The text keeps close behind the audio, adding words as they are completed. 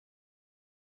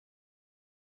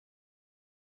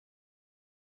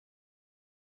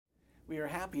We are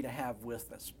happy to have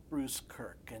with us Bruce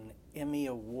Kirk, an Emmy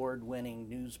Award-winning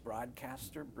news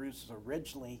broadcaster. Bruce is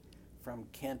originally from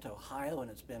Kent, Ohio, and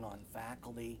has been on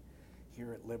faculty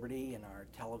here at Liberty in our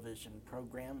television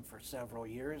program for several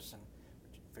years, and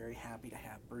we're very happy to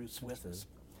have Bruce with us.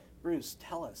 Bruce,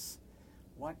 tell us,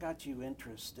 what got you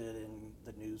interested in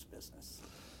the news business?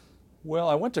 Well,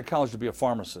 I went to college to be a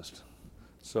pharmacist,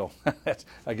 so that's,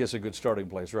 I guess, a good starting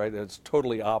place, right? It's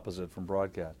totally opposite from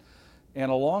broadcast. And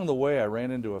along the way, I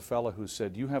ran into a fellow who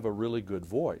said, "You have a really good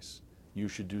voice. You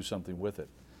should do something with it."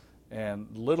 And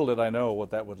little did I know what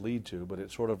that would lead to, but it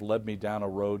sort of led me down a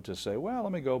road to say, well,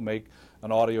 let me go make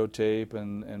an audio tape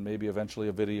and maybe eventually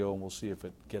a video, and we'll see if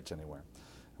it gets anywhere.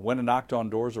 I went and knocked on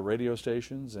doors of radio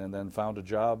stations and then found a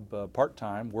job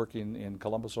part-time working in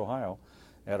Columbus, Ohio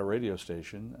at a radio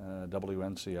station,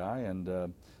 WNCI,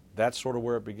 and that's sort of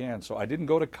where it began. So I didn't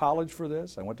go to college for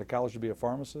this. I went to college to be a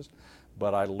pharmacist,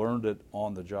 but I learned it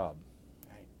on the job.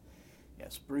 Right.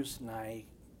 Yes, Bruce and I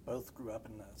both grew up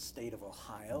in the state of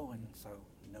Ohio, and so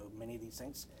know many of these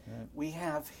things. Right. We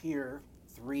have here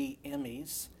 3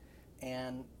 Emmys,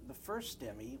 and the first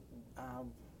Emmy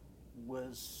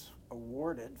was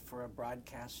awarded for a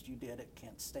broadcast you did at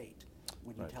Kent State.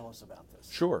 Would you tell us about this?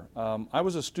 Sure. I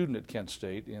was a student at Kent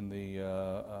State in the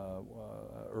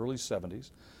early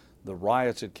 70s. The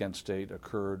riots at Kent State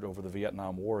occurred over the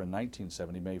Vietnam War in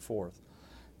 1970, May 4th.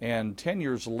 And 10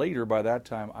 years later, by that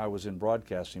time, I was in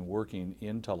broadcasting, working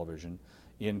in television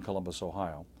in Columbus,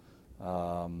 Ohio.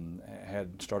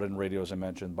 Had started in radio, as I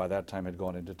mentioned. By that time, had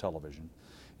gone into television.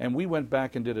 And we went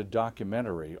back and did a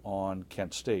documentary on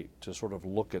Kent State to sort of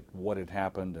look at what had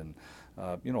happened. And,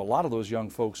 you know, a lot of those young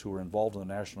folks who were involved in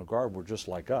the National Guard were just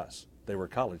like us. They were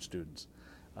college students.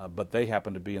 But they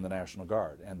happened to be in the National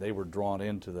Guard, and they were drawn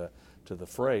into the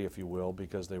fray, if you will,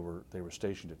 because they were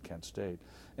stationed at Kent State.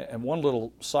 And one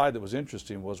little side that was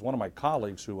interesting was one of my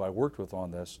colleagues who I worked with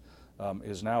on this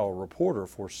is now a reporter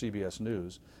for CBS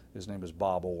News. His name is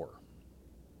Bob Orr.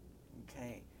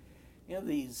 Okay. You know,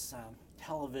 these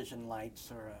television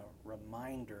lights are a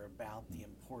reminder about the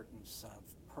importance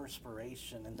of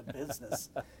perspiration in the business.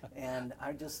 And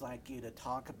I'd just like you to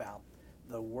talk about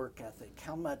the work ethic.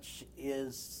 How much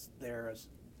is there a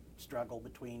struggle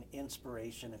between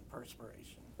inspiration and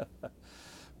perspiration?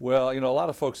 Well, you know, a lot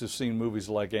of folks have seen movies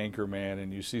like Anchorman,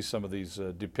 and you see some of these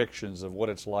depictions of what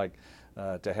it's like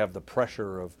to have the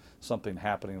pressure of something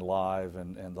happening live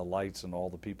and the lights and all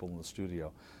the people in the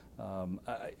studio.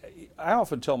 I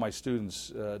often tell my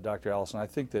students, Dr. Allison, I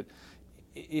think that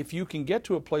if you can get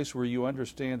to a place where you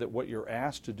understand that what you're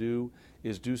asked to do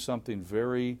is do something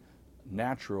very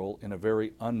natural in a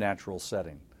very unnatural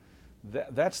setting.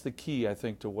 That's the key, I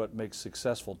think, to what makes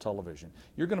successful television.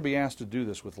 You're going to be asked to do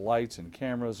this with lights and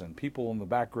cameras and people in the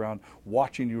background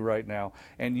watching you right now,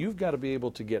 and you've got to be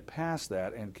able to get past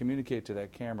that and communicate to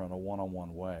that camera in a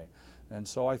one-on-one way. And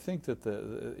so I think that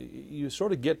you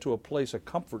sort of get to a place, a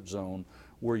comfort zone,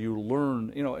 where you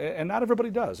learn, you know, and not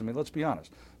everybody does. I mean, let's be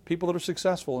honest. People that are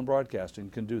successful in broadcasting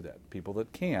can do that. People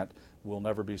that can't will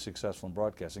never be successful in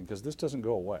broadcasting because this doesn't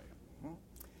go away.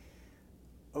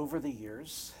 Over the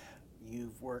years,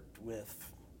 you've worked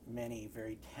with many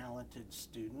very talented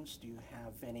students. Do you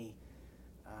have any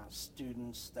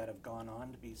students that have gone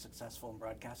on to be successful in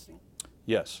broadcasting?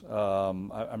 Yes.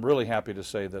 I'm really happy to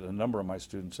say that a number of my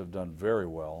students have done very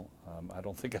well. I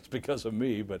don't think that's because of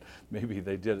me, but maybe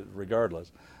they did it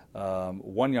regardless.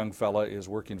 One young fella is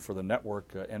working for the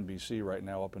network NBC right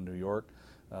now up in New York.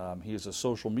 He is a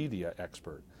social media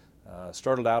expert.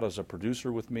 Started out as a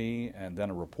producer with me, and then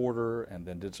a reporter, and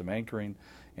then did some anchoring,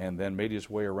 and then made his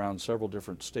way around several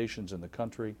different stations in the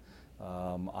country.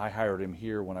 I hired him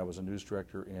here when I was a news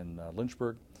director in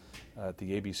Lynchburg. At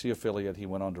the ABC affiliate, he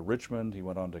went on to Richmond, he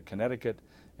went on to Connecticut,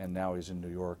 and now he's in New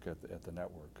York at the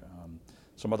network.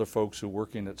 Some other folks who are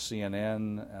working at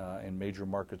CNN in major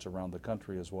markets around the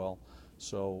country as well.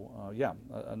 So, yeah,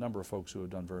 a number of folks who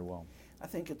have done very well. I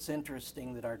think it's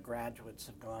interesting that our graduates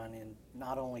have gone in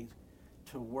not only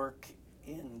to work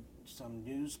in some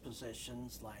news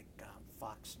positions like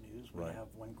Fox News. We have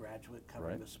one graduate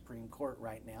covering the Supreme Court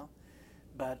right now,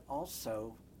 but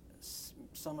also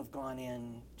some have gone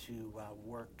in to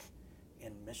work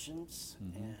in missions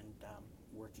and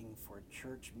working for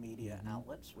church media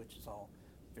outlets, which is all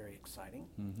very exciting.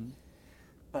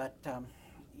 But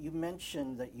you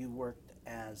mentioned that you worked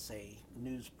as a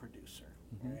news producer,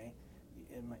 right?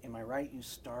 Am I right? You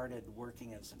started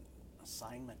working as an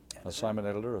assignment editor? Assignment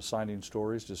editor, assigning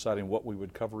stories, deciding what we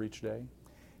would cover each day.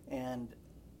 And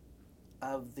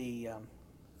of the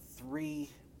 3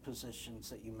 positions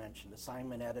that you mentioned,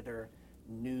 assignment editor,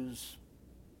 news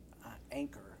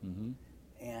anchor,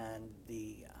 and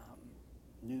the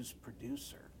news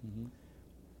producer. Mm-hmm.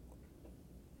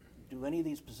 Do any of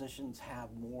these positions have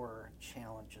more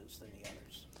challenges than the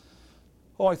others?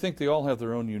 Oh, I think they all have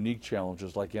their own unique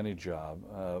challenges, like any job.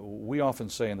 We often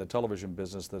say in the television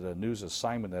business that a news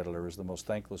assignment editor is the most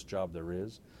thankless job there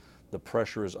is. The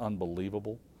pressure is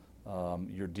unbelievable.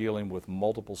 You're dealing with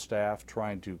multiple staff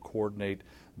trying to coordinate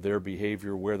their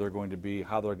behavior, where they're going to be,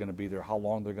 how they're going to be there, how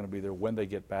long they're going to be there, when they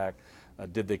get back.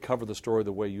 Did they cover the story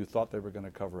the way you thought they were going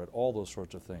to cover it? All those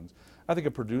sorts of things. I think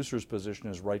a producer's position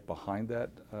is right behind that,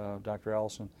 Dr.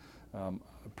 Allison.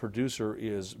 A producer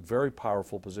is a very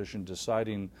powerful position,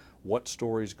 deciding what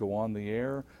stories go on the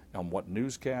air, on what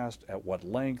newscast, at what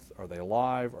length, are they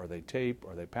live, are they tape,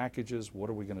 are they packages, what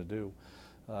are we going to do?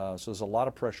 So there's a lot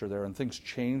of pressure there, and things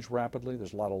change rapidly.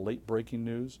 There's a lot of late breaking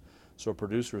news, so a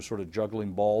producer is sort of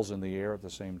juggling balls in the air at the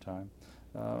same time.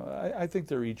 I think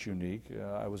they're each unique.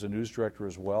 I was a news director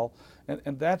as well,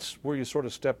 and that's where you sort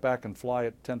of step back and fly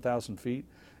at 10,000 feet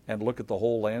and look at the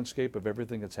whole landscape of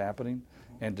everything that's happening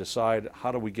and decide,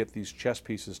 how do we get these chess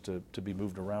pieces to be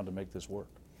moved around to make this work.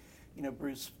 You know,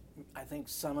 Bruce, I think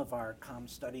some of our comm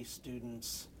study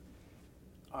students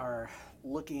are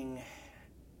looking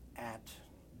at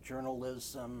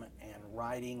journalism and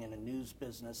writing in a news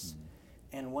business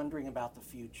and wondering about the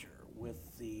future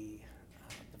with the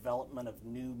development of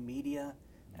new media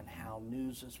and how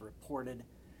news is reported.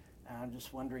 I'm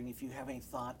just wondering if you have any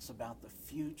thoughts about the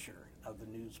future of the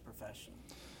news profession.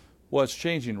 Well, it's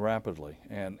changing rapidly,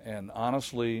 and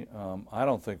honestly, I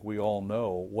don't think we all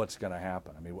know what's going to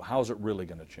happen. I mean, how's it really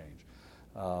going to change?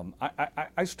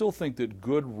 I still think that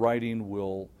good writing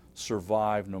will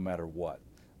survive no matter what.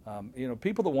 You know,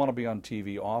 people that want to be on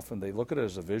TV often, they look at it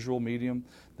as a visual medium,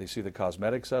 they see the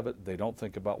cosmetics of it, they don't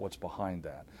think about what's behind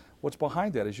that. What's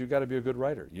behind that is you've got to be a good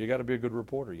writer, you got to be a good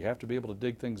reporter, you have to be able to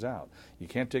dig things out. You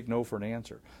can't take no for an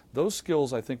answer. Those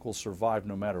skills, I think, will survive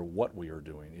no matter what we are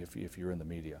doing if you're in the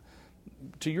media.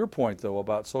 To your point, though,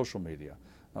 about social media,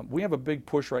 we have a big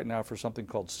push right now for something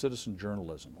called citizen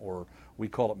journalism, or we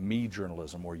call it me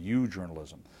journalism or you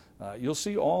journalism. You'll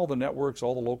see all the networks,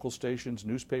 all the local stations,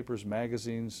 newspapers,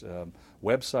 magazines,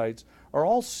 websites are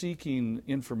all seeking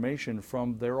information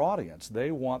from their audience.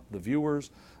 They want the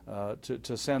viewers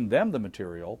to send them the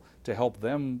material to help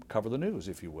them cover the news,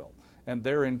 if you will. And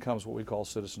therein comes what we call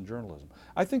citizen journalism.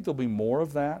 I think there'll be more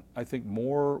of that. I think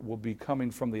more will be coming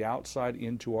from the outside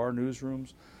into our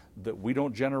newsrooms that we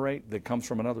don't generate, that comes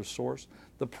from another source.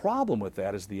 The problem with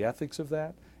that is the ethics of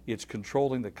that. It's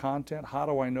controlling the content. How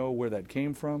do I know where that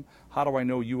came from? How do I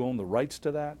know you own the rights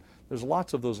to that? There's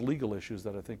lots of those legal issues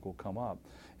that I think will come up.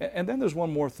 And then there's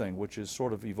one more thing which is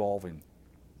sort of evolving,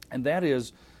 and that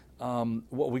is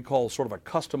what we call sort of a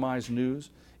customized news.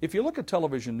 If you look at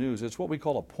television news, it's what we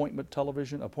call appointment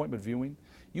television, appointment viewing.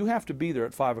 You have to be there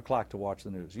at 5 o'clock to watch the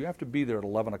news. You have to be there at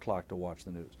 11 o'clock to watch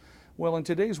the news. Well, in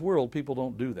today's world, people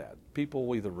don't do that.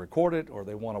 People either record it, or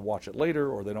they want to watch it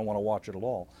later, or they don't want to watch it at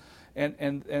all.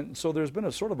 And so there's been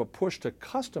a sort of a push to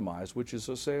customize, which is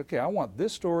to say, okay, I want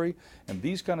this story and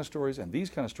these kind of stories and these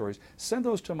kind of stories. Send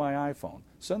those to my iPhone.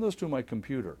 Send those to my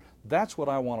computer. That's what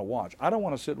I want to watch. I don't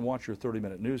want to sit and watch your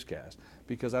 30-minute newscast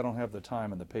because I don't have the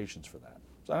time and the patience for that.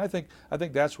 So I think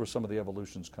that's where some of the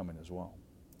evolution's coming as well.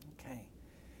 Okay.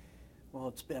 Well,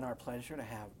 it's been our pleasure to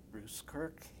have Bruce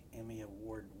Kirk, Emmy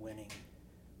Award-winning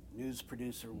news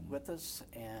producer, with us.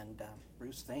 And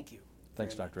Bruce, thank you.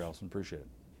 Thanks, Dr. Allison. Appreciate it.